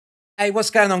Hey,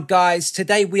 what's going on, guys?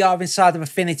 Today we are inside of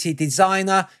Affinity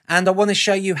Designer and I want to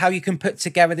show you how you can put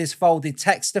together this folded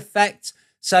text effect.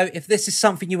 So if this is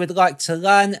something you would like to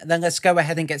learn, then let's go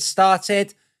ahead and get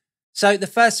started. So the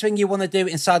first thing you want to do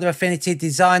inside of Affinity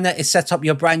Designer is set up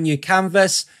your brand new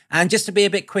canvas. And just to be a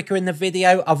bit quicker in the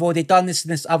video, I've already done this in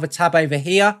this other tab over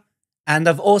here. And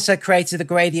I've also created a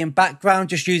gradient background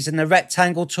just using the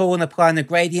rectangle tool and applying a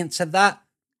gradient to that.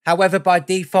 However, by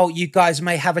default, you guys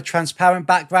may have a transparent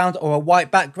background or a white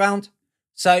background.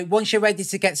 So once you're ready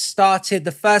to get started,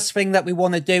 the first thing that we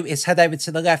want to do is head over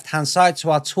to the left-hand side to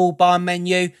our toolbar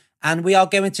menu, and we are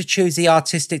going to choose the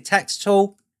artistic text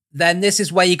tool. Then this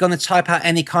is where you're going to type out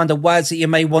any kind of words that you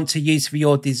may want to use for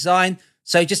your design.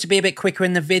 So just to be a bit quicker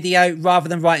in the video, rather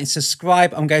than writing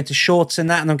subscribe, I'm going to shorten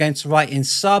that and I'm going to write in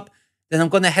sub. Then I'm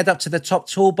going to head up to the top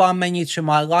toolbar menu to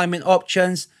my alignment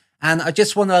options. And I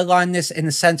just want to align this in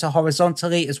the center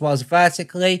horizontally as well as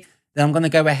vertically. Then I'm going to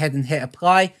go ahead and hit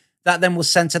apply. That then will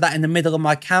center that in the middle of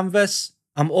my canvas.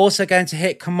 I'm also going to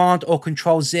hit Command or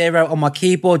Control 0 on my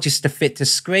keyboard just to fit the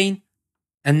screen.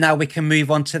 And now we can move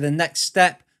on to the next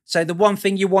step. So the one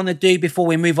thing you want to do before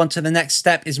we move on to the next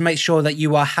step is make sure that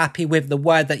you are happy with the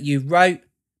word that you wrote.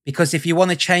 Because if you want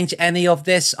to change any of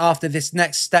this after this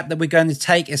next step that we're going to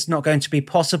take, it's not going to be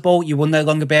possible. You will no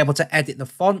longer be able to edit the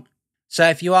font. So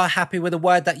if you are happy with the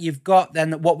word that you've got,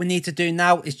 then what we need to do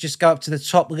now is just go up to the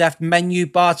top left menu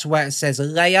bar to where it says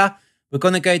layer. We're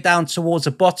going to go down towards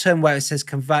the bottom where it says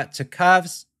convert to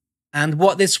curves. And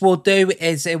what this will do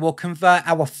is it will convert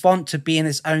our font to be in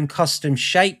its own custom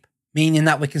shape, meaning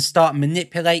that we can start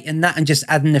manipulating that and just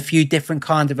adding a few different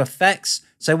kind of effects.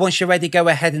 So once you're ready, go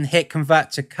ahead and hit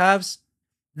convert to curves.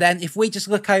 Then if we just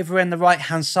look over in the right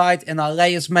hand side in our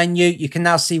layers menu, you can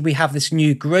now see we have this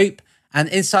new group. And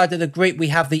inside of the group, we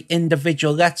have the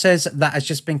individual letters that has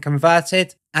just been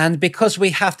converted. And because we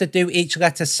have to do each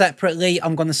letter separately,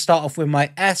 I'm going to start off with my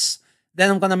S.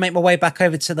 Then I'm going to make my way back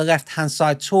over to the left-hand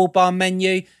side toolbar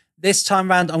menu. This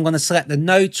time around, I'm going to select the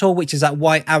node tool, which is that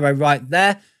white arrow right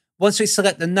there. Once we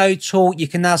select the node tool, you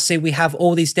can now see we have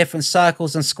all these different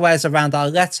circles and squares around our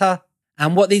letter.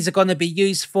 And what these are going to be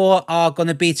used for are going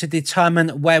to be to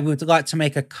determine where we would like to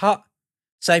make a cut.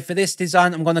 So for this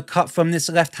design, I'm going to cut from this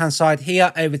left-hand side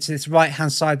here over to this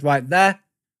right-hand side right there.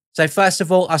 So first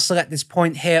of all, I'll select this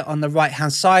point here on the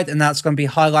right-hand side, and that's going to be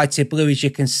highlighted blue as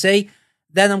you can see.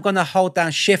 Then I'm going to hold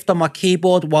down Shift on my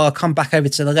keyboard while I come back over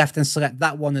to the left and select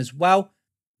that one as well.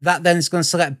 That then is going to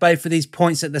select both of these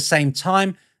points at the same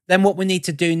time. Then what we need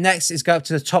to do next is go up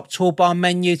to the top toolbar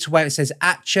menu to where it says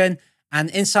Action.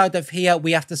 And inside of here,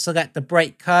 we have to select the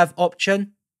Break Curve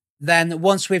option. Then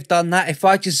once we've done that, if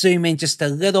I just zoom in just a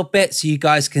little bit so you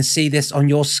guys can see this on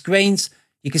your screens,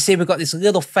 you can see we've got this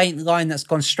little faint line that's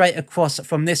gone straight across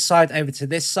from this side over to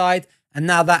this side. And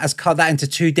now that has cut that into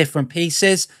two different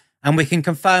pieces. And we can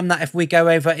confirm that if we go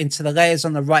over into the layers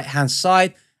on the right-hand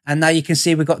side, and now you can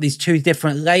see we've got these two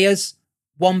different layers,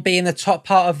 one being the top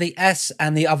part of the S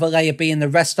and the other layer being the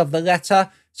rest of the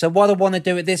letter. So what I want to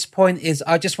do at this point is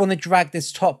I just want to drag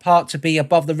this top part to be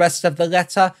above the rest of the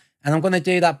letter. And I'm going to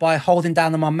do that by holding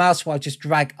down on my mouse while I just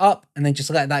drag up and then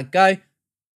just let that go.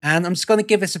 And I'm just going to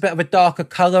give this a bit of a darker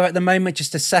color at the moment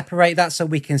just to separate that so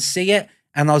we can see it.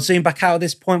 And I'll zoom back out at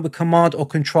this point with Command or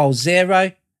Control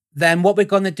 0. Then what we're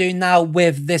going to do now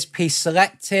with this piece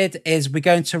selected is we're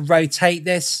going to rotate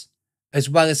this as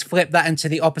well as flip that into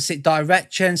the opposite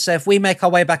direction. So if we make our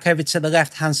way back over to the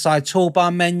left-hand side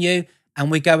toolbar menu and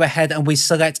we go ahead and we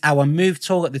select our Move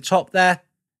tool at the top there,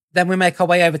 then we make our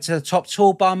way over to the top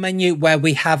toolbar menu where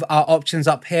we have our options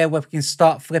up here where we can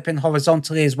start flipping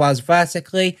horizontally as well as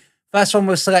vertically. First one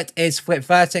we'll select is flip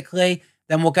vertically.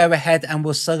 Then we'll go ahead and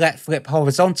we'll select flip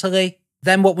horizontally.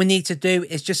 Then what we need to do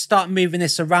is just start moving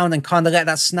this around and kind of let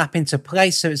that snap into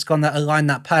place. So it's going to align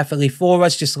that perfectly for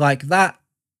us just like that.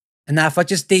 And now if I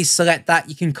just deselect that,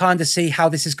 you can kind of see how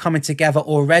this is coming together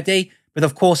already. But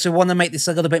of course, we want to make this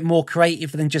a little bit more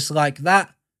creative than just like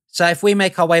that. So if we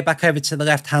make our way back over to the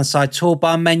left-hand side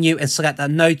toolbar menu and select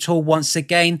that node tool once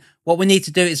again, what we need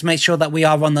to do is make sure that we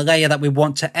are on the layer that we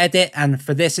want to edit. And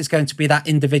for this, it's going to be that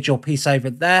individual piece over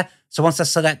there. So once I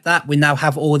select that, we now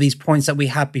have all these points that we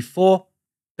had before.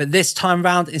 But this time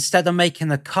round, instead of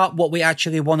making a cut, what we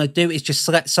actually want to do is just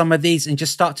select some of these and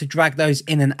just start to drag those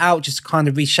in and out, just to kind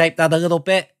of reshape that a little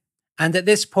bit. And at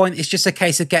this point, it's just a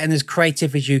case of getting as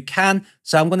creative as you can.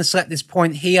 So I'm going to select this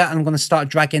point here and I'm going to start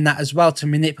dragging that as well to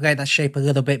manipulate that shape a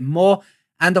little bit more.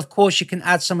 And of course, you can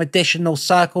add some additional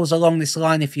circles along this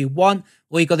line if you want.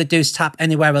 All you got to do is tap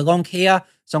anywhere along here.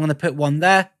 So I'm going to put one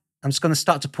there. I'm just going to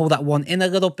start to pull that one in a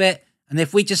little bit. And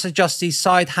if we just adjust these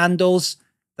side handles,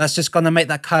 that's just going to make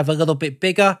that curve a little bit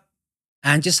bigger.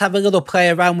 and just have a little play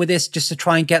around with this just to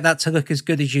try and get that to look as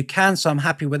good as you can. So I'm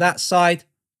happy with that side.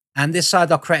 And this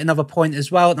side, I'll create another point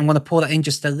as well. And I'm going to pull that in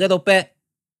just a little bit.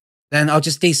 Then I'll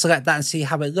just deselect that and see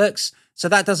how it looks. So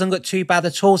that doesn't look too bad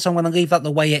at all. So I'm going to leave that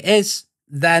the way it is.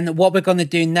 Then what we're going to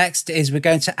do next is we're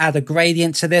going to add a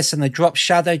gradient to this and a drop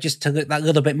shadow just to look that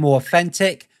little bit more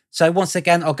authentic. So once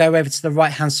again, I'll go over to the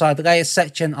right hand side layer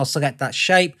section. I'll select that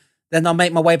shape. Then I'll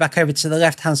make my way back over to the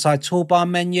left hand side toolbar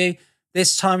menu.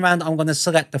 This time around, I'm going to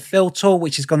select the fill tool,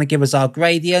 which is going to give us our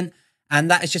gradient. And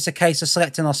that is just a case of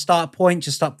selecting our start point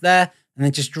just up there and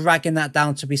then just dragging that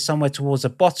down to be somewhere towards the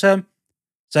bottom.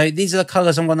 So these are the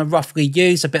colors I'm going to roughly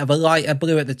use, a bit of a lighter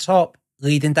blue at the top,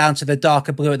 leading down to the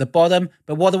darker blue at the bottom.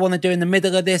 But what I want to do in the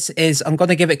middle of this is I'm going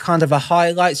to give it kind of a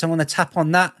highlight. So I'm going to tap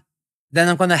on that. Then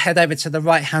I'm going to head over to the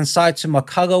right hand side to my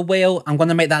color wheel. I'm going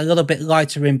to make that a little bit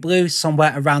lighter in blue.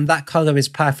 Somewhere around that color is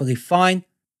perfectly fine.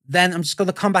 Then I'm just going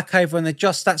to come back over and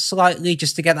adjust that slightly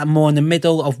just to get that more in the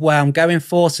middle of where I'm going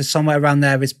for. So somewhere around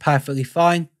there is perfectly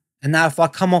fine. And now if I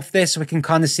come off this, we can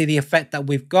kind of see the effect that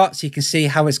we've got. So you can see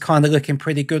how it's kind of looking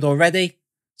pretty good already.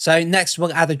 So next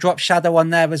we'll add a drop shadow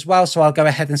on there as well. So I'll go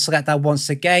ahead and select that once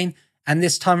again. And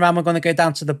this time around, we're going to go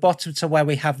down to the bottom to where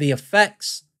we have the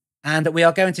effects. And we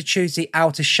are going to choose the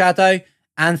outer shadow.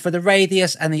 And for the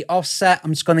radius and the offset,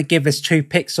 I'm just going to give this 2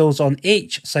 pixels on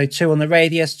each. So 2 on the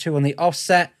radius, 2 on the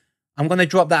offset. I'm going to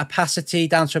drop that opacity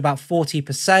down to about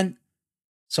 40%,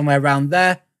 somewhere around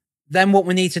there. Then what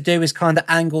we need to do is kind of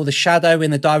angle the shadow in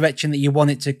the direction that you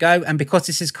want it to go. And because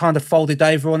this is kind of folded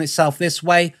over on itself this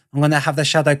way, I'm going to have the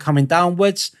shadow coming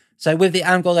downwards. So with the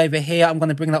angle over here, I'm going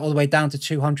to bring that all the way down to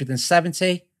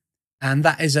 270. And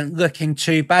that isn't looking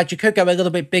too bad. You could go a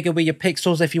little bit bigger with your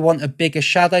pixels if you want a bigger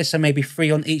shadow. So maybe 3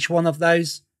 on each one of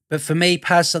those. But for me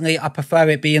personally, I prefer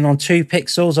it being on 2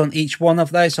 pixels on each one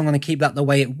of those. So I'm going to keep that the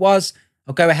way it was.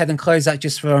 I'll go ahead and close that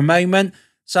just for a moment.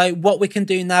 So what we can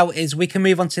do now is we can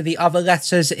move on to the other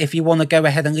letters if you want to go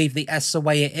ahead and leave the S the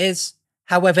way it is.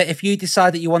 However, if you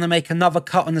decide that you want to make another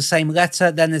cut on the same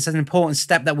letter, then there's an important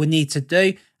step that we need to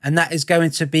do. And that is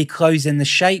going to be closing the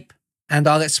shape. And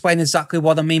I'll explain exactly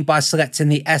what I mean by selecting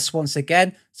the S once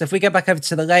again. So if we go back over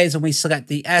to the layers and we select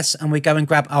the S and we go and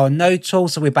grab our node tool,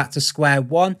 so we're back to square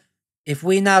one. If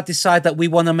we now decide that we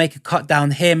want to make a cut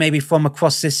down here, maybe from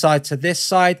across this side to this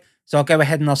side, so I'll go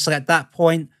ahead and I'll select that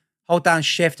point, hold down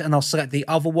shift and I'll select the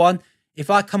other one. If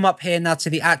I come up here now to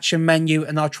the action menu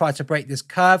and I'll try to break this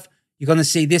curve, you're going to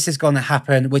see this is going to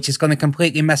happen, which is going to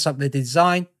completely mess up the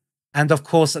design. And of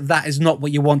course, that is not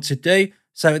what you want to do.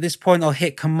 So at this point, I'll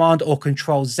hit Command or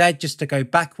Control Z just to go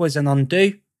backwards and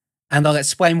undo. And I'll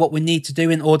explain what we need to do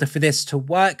in order for this to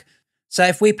work. So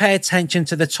if we pay attention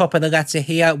to the top of the letter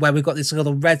here, where we've got this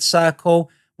little red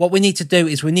circle, what we need to do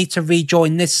is we need to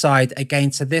rejoin this side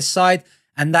again to this side.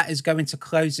 And that is going to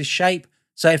close the shape.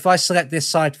 So if I select this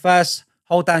side first,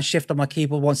 hold down shift on my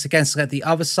keyboard once again, select the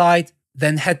other side,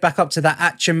 then head back up to that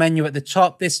action menu at the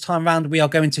top. This time around, we are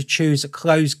going to choose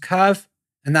Close Curve.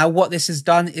 And now what this has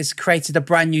done is created a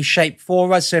brand new shape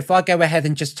for us. So if I go ahead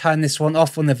and just turn this one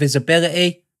off on the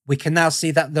visibility, we can now see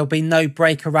that there'll be no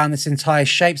break around this entire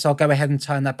shape. So I'll go ahead and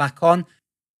turn that back on.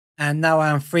 And now I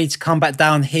am free to come back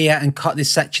down here and cut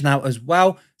this section out as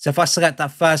well. So if I select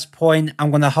that first point, I'm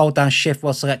going to hold down shift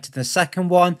while selecting the second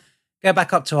one. Go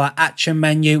back up to our action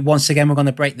menu. Once again, we're going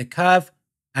to break the curve.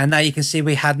 And now you can see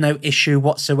we had no issue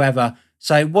whatsoever.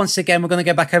 So once again, we're going to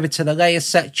go back over to the layers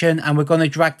section and we're going to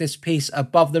drag this piece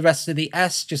above the rest of the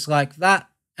S, just like that.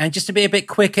 And just to be a bit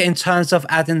quicker in terms of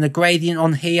adding the gradient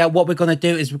on here, what we're going to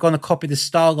do is we're going to copy the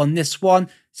style on this one.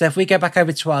 So if we go back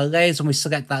over to our layers and we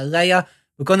select that layer,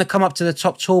 we're going to come up to the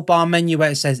top toolbar menu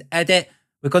where it says edit.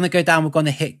 We're going to go down, we're going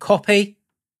to hit copy.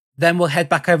 Then we'll head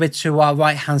back over to our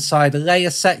right hand side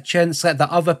layer section, select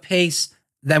the other piece.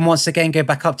 Then once again, go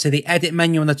back up to the edit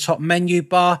menu on the top menu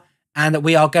bar. And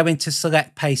we are going to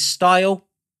select paste style.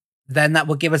 Then that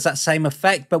will give us that same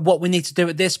effect. But what we need to do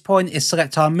at this point is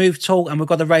select our move tool and we've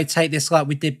got to rotate this like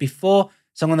we did before.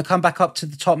 So I'm going to come back up to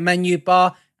the top menu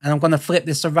bar and I'm going to flip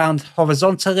this around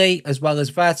horizontally as well as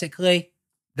vertically.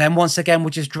 Then once again, we'll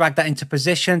just drag that into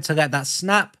position to let that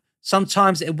snap.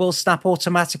 Sometimes it will snap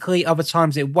automatically, other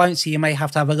times it won't. So you may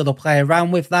have to have a little play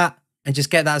around with that and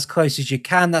just get that as close as you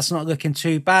can. That's not looking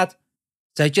too bad.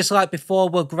 So just like before,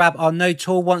 we'll grab our node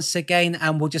tool once again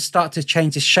and we'll just start to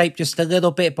change the shape just a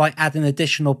little bit by adding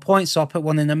additional points. So I'll put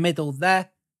one in the middle there.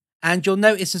 And you'll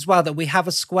notice as well that we have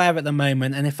a square at the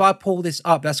moment. And if I pull this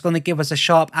up, that's going to give us a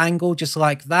sharp angle just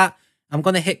like that. I'm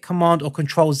going to hit Command or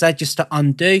Control Z just to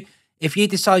undo. If you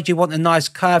decide you want a nice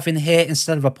curve in here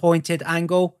instead of a pointed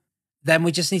angle, then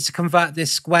we just need to convert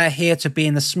this square here to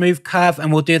being a smooth curve.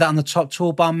 And we'll do that on the top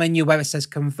toolbar menu where it says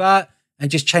Convert.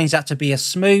 and just change that to be a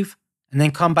smooth, and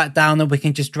then come back down and we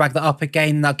can just drag that up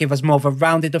again, and that'll give us more of a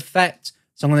rounded effect.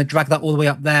 So I'm going to drag that all the way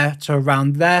up there to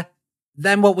around there.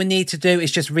 Then what we need to do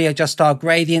is just readjust our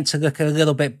gradient to look a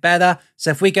little bit better. So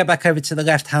if we go back over to the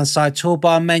left-hand side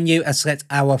toolbar menu and select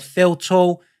our fill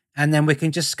tool, and then we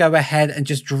can just go ahead and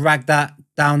just drag that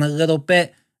down a little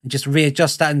bit and just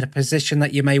readjust that in the position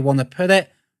that you may want to put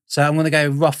it. So I'm going to go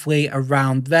roughly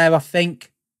around there, I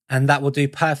think, and that will do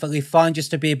perfectly fine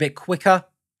just to be a bit quicker.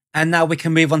 And now we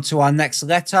can move on to our next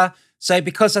letter. So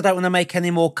because I don't want to make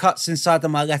any more cuts inside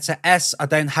of my letter S, I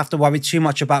don't have to worry too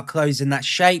much about closing that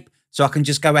shape. So I can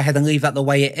just go ahead and leave that the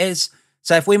way it is.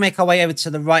 So if we make our way over to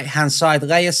the right-hand side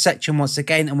layers section once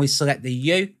again, and we select the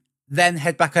U, then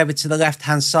head back over to the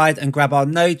left-hand side and grab our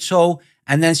node tool.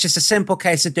 And then it's just a simple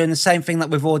case of doing the same thing that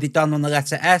we've already done on the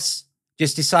letter S.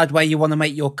 Just decide where you want to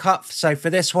make your cut. So for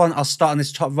this one, I'll start on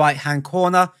this top right-hand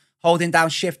corner. Holding down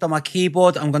Shift on my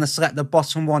keyboard, I'm going to select the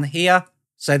bottom one here.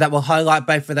 So that will highlight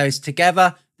both of those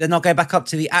together. Then I'll go back up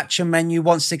to the action menu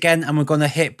once again, and we're going to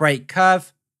hit break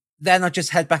curve. Then I'll just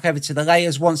head back over to the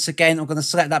layers once again. I'm going to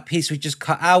select that piece we just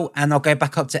cut out, and I'll go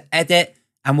back up to edit,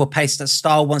 and we'll paste that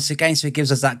style once again so it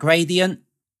gives us that gradient.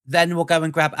 Then we'll go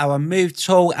and grab our move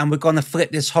tool, and we're going to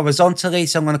flip this horizontally.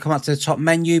 So I'm going to come up to the top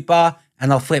menu bar,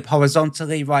 and I'll flip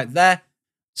horizontally right there.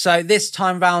 So this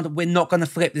time round, we're not going to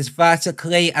flip this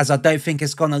vertically, as I don't think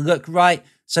it's going to look right.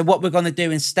 So what we're going to do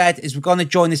instead is we're going to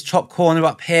join this top corner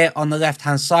up here on the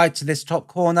left-hand side to this top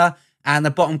corner, and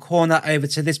the bottom corner over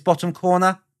to this bottom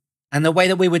corner. And the way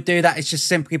that we would do that is just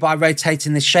simply by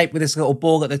rotating the shape with this little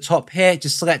ball at the top here.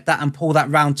 Just select that and pull that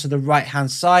round to the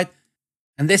right-hand side.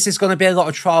 And this is going to be a lot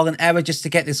of trial and error just to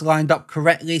get this lined up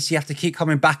correctly. So you have to keep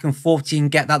coming back and forth till you can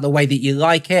get that the way that you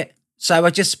like it. So I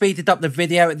just speeded up the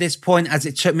video at this point, as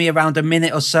it took me around a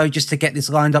minute or so just to get this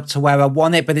lined up to where I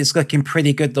want it, but it's looking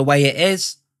pretty good the way it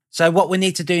is. So what we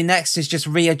need to do next is just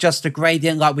readjust the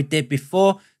gradient like we did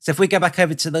before. So if we go back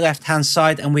over to the left-hand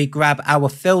side and we grab our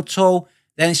fill tool,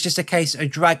 then it's just a case of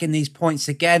dragging these points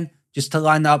again, just to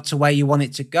line up to where you want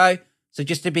it to go. So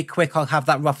just to be quick, I'll have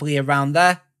that roughly around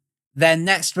there. Then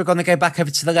next, we're going to go back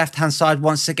over to the left-hand side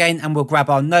once again, and we'll grab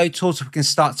our node tool so we can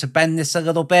start to bend this a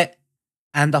little bit.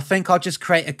 And I think I'll just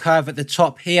create a curve at the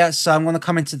top here. So I'm going to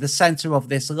come into the center of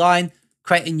this line,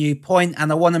 create a new point,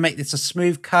 and I want to make this a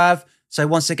smooth curve. So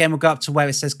once again, we'll go up to where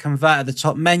it says convert at the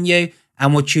top menu,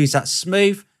 and we'll choose that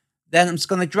smooth. Then I'm just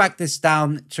going to drag this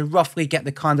down to roughly get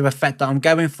the kind of effect that I'm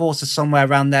going for. So somewhere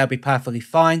around there will be perfectly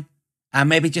fine. And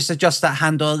maybe just adjust that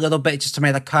handle a little bit just to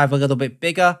make that curve a little bit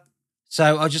bigger.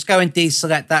 So I'll just go and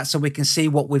deselect that so we can see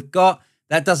what we've got.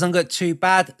 That doesn't look too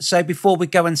bad. So before we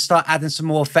go and start adding some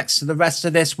more effects to the rest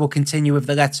of this, we'll continue with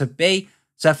the letter B.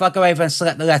 So if I go over and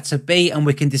select the letter B, and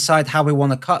we can decide how we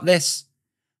want to cut this.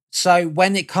 So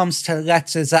when it comes to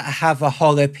letters that have a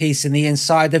hollow piece in the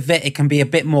inside of it, it can be a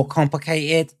bit more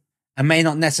complicated and may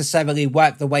not necessarily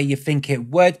work the way you think it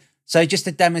would. So just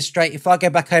to demonstrate, if I go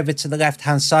back over to the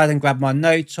left-hand side and grab my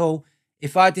node tool,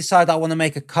 if I decide I want to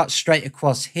make a cut straight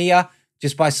across here,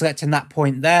 just by selecting that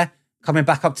point there, coming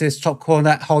back up to this top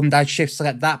corner, holding down Shift,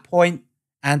 select that point,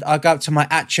 and I go up to my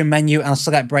action menu and I'll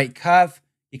select break curve.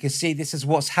 You can see this is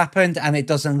what's happened and it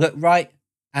doesn't look right.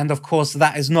 And of course,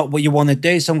 that is not what you want to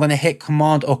do. So I'm going to hit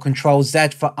Command or Control Z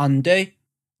for undo.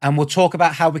 And we'll talk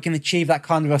about how we can achieve that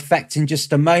kind of effect in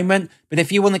just a moment. But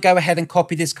if you want to go ahead and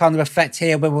copy this kind of effect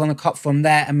here, where we're going to cut from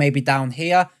there and maybe down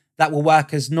here, that will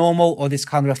work as normal. Or this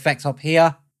kind of effect up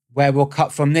here, where we'll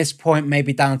cut from this point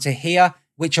maybe down to here,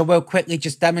 which I will quickly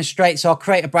just demonstrate. So I'll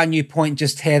create a brand new point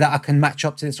just here that I can match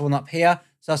up to this one up here.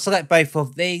 So I'll select both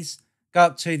of these, go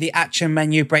up to the action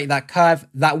menu, break that curve.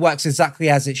 That works exactly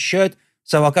as it should.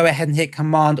 So I'll go ahead and hit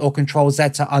Command or Control Z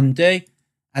to undo.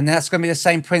 And that's going to be the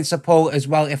same principle as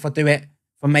well if I do it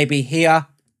from maybe here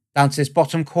down to this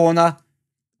bottom corner.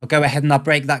 I'll go ahead and I'll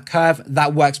break that curve.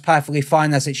 That works perfectly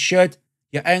fine as it should.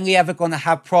 You're only ever going to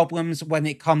have problems when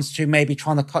it comes to maybe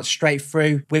trying to cut straight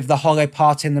through with the hollow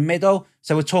part in the middle.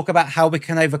 So we'll talk about how we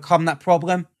can overcome that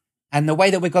problem. And the way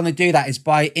that we're going to do that is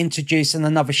by introducing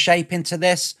another shape into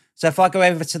this. So if I go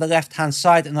over to the left-hand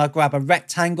side and I grab a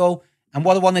rectangle, and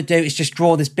what I want to do is just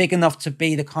draw this big enough to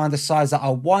be the kind of size that I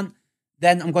want.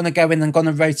 Then I'm going to go in and going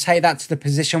to rotate that to the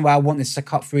position where I want this to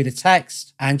cut through the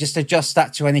text, and just adjust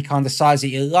that to any kind of size that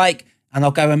you like. And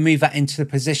I'll go and move that into the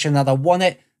position that I want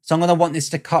it. So I'm going to want this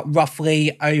to cut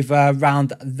roughly over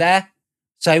around there.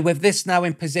 So with this now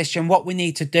in position, what we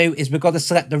need to do is we've got to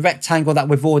select the rectangle that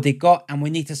we've already got, and we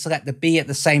need to select the B at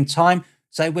the same time.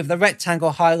 So with the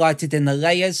rectangle highlighted in the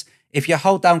layers, if you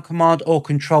hold down Command or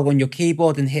Control on your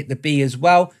keyboard and hit the B as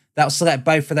well, that'll select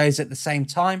both of those at the same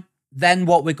time. Then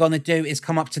what we're going to do is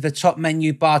come up to the top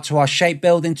menu bar to our shape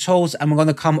building tools, and we're going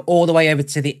to come all the way over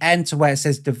to the end to where it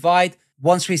says divide.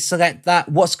 Once we select that,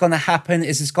 what's going to happen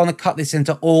is it's going to cut this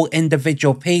into all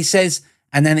individual pieces.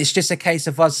 And then it's just a case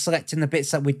of us selecting the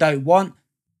bits that we don't want,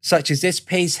 such as this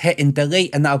piece, hitting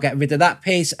delete, and that'll get rid of that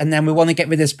piece. And then we want to get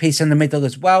rid of this piece in the middle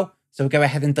as well. So we'll go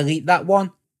ahead and delete that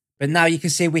one. But now you can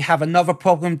see we have another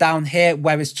problem down here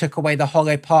where it's took away the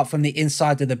hollow part from the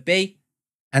inside of the B.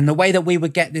 And the way that we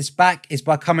would get this back is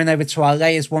by coming over to our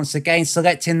layers once again,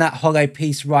 selecting that hollow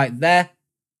piece right there.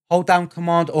 Hold down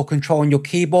Command or Control on your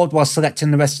keyboard while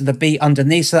selecting the rest of the B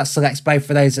underneath, so that selects both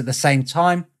of those at the same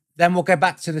time. Then we'll go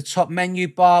back to the top menu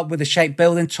bar with the shape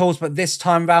building tools, but this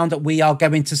time round we are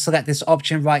going to select this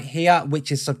option right here,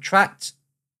 which is subtract.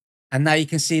 And now you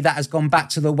can see that has gone back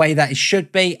to the way that it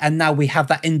should be, and now we have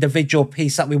that individual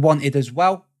piece that we wanted as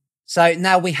well. So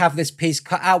now we have this piece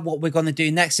cut out. What we're going to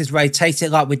do next is rotate it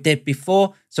like we did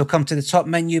before. So come to the top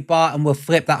menu bar and we'll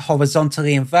flip that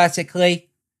horizontally and vertically.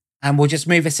 And we'll just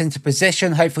move this into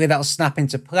position. Hopefully that'll snap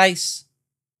into place.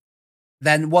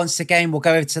 Then once again, we'll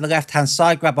go over to the left-hand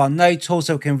side, grab our node tool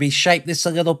so we can reshape this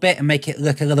a little bit and make it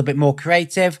look a little bit more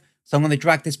creative. So I'm going to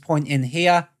drag this point in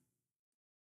here.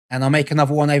 And I'll make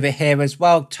another one over here as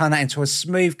well. Turn that into a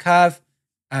smooth curve.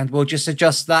 And we'll just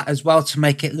adjust that as well to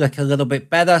make it look a little bit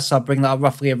better. So I'll bring that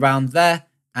roughly around there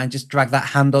and just drag that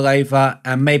handle over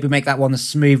and maybe make that one a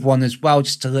smooth one as well,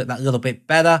 just to look that little bit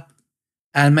better.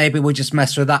 And maybe we'll just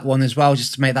mess with that one as well,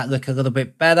 just to make that look a little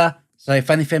bit better. So if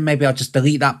anything, maybe I'll just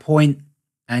delete that point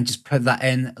and just put that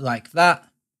in like that.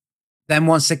 Then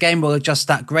once again, we'll adjust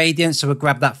that gradient. So we'll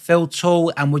grab that fill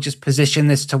tool and we'll just position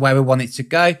this to where we want it to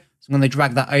go. So I'm going to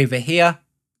drag that over here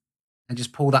and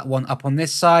just pull that one up on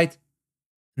this side.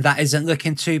 That isn't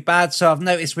looking too bad. So I've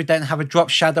noticed we don't have a drop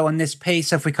shadow on this piece.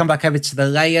 So if we come back over to the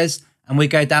layers and we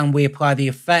go down, we apply the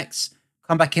effects,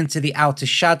 come back into the outer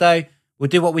shadow. We'll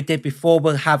do what we did before.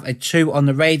 We'll have a 2 on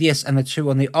the radius and a 2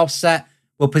 on the offset.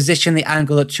 We'll position the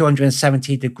angle at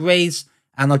 270 degrees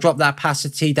and I'll drop the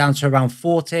opacity down to around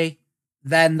 40.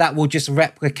 Then that will just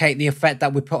replicate the effect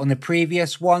that we put on the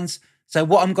previous ones. So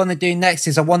what I'm going to do next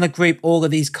is I want to group all of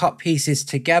these cut pieces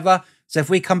together. So if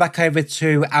we come back over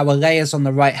to our layers on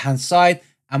the right hand side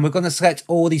and we're going to select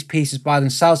all these pieces by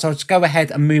themselves. So I'll just go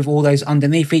ahead and move all those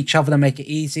underneath each other to make it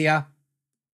easier.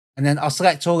 And then I'll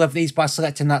select all of these by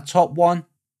selecting that top one.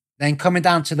 Then coming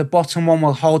down to the bottom one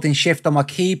while holding shift on my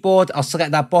keyboard, I'll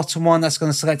select that bottom one. That's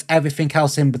going to select everything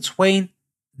else in between.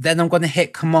 Then I'm going to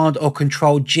hit Command or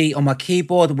Control G on my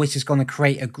keyboard, which is going to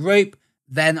create a group.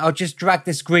 Then I'll just drag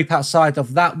this group outside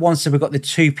of that one. So we've got the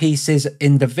 2 pieces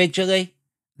individually.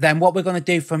 Then what we're going to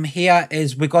do from here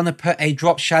is we're going to put a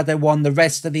drop shadow on the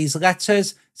rest of these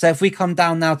letters. So if we come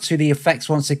down now to the effects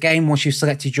once again, once you've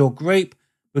selected your group,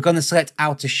 we're going to select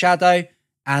outer shadow.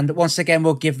 And once again,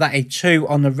 we'll give that a 2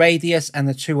 on the radius and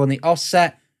a 2 on the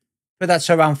offset. Put that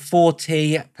to around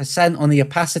 40% on the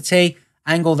opacity.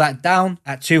 Angle that down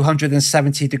at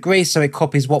 270 degrees so it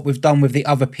copies what we've done with the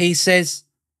other pieces.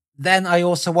 Then I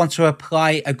also want to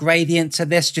apply a gradient to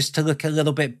this just to look a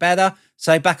little bit better.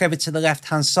 So back over to the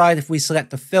left-hand side, if we select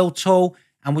the fill tool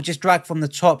and we'll just drag from the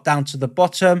top down to the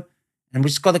bottom. And we've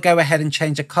just got to go ahead and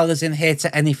change the colors in here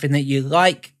to anything that you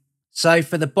like. So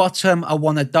for the bottom, I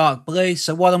want a dark blue.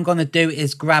 So what I'm going to do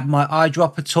is grab my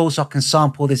eyedropper tool so I can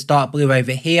sample this dark blue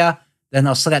over here. Then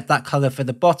I'll select that color for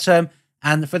the bottom.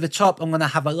 And for the top, I'm going to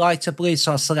have a lighter blue.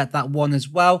 So I'll select that one as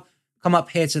well. Come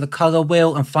up here to the color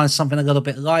wheel and find something a little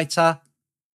bit lighter.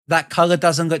 That color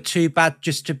doesn't look too bad,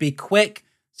 just to be quick.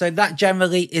 So that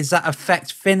generally is that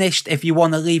effect finished if you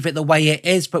want to leave it the way it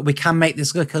is, but we can make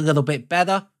this look a little bit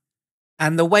better.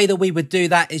 And the way that we would do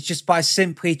that is just by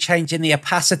simply changing the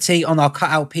opacity on our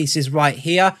cutout pieces right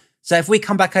here. So if we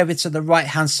come back over to the right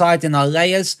hand side in our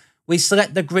layers, we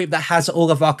select the group that has all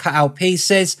of our cutout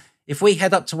pieces. If we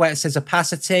head up to where it says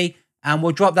opacity and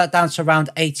we'll drop that down to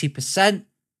around 80%.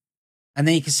 And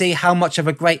then you can see how much of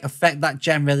a great effect that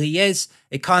generally is.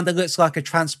 It kind of looks like a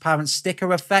transparent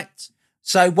sticker effect.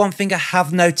 So one thing I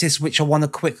have noticed, which I want to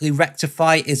quickly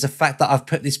rectify, is the fact that I've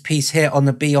put this piece here on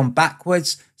the B on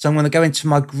backwards. So I'm going to go into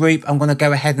my group. I'm going to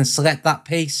go ahead and select that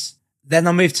piece. Then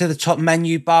I'll move to the top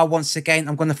menu bar. Once again,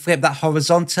 I'm going to flip that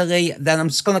horizontally. Then I'm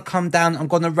just going to come down. I'm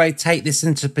going to rotate this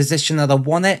into the position that I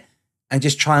want it and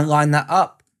just try and line that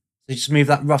up. So just move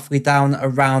that roughly down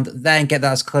around there and get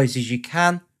that as close as you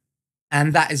can.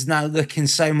 And that is now looking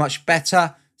so much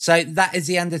better. So that is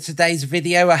the end of today's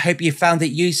video. I hope you found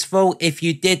it useful. If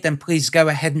you did, then please go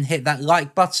ahead and hit that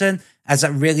like button, as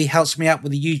that really helps me out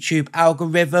with the YouTube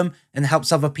algorithm and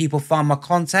helps other people find my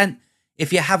content.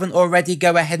 If you haven't already,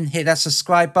 go ahead and hit that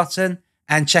subscribe button.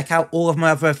 and check out all of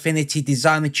my other Affinity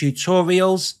Designer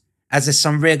tutorials, as there's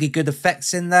some really good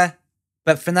effects in there.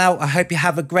 But for now, I hope you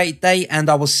have a great day, and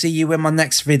I will see you in my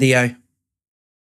next video.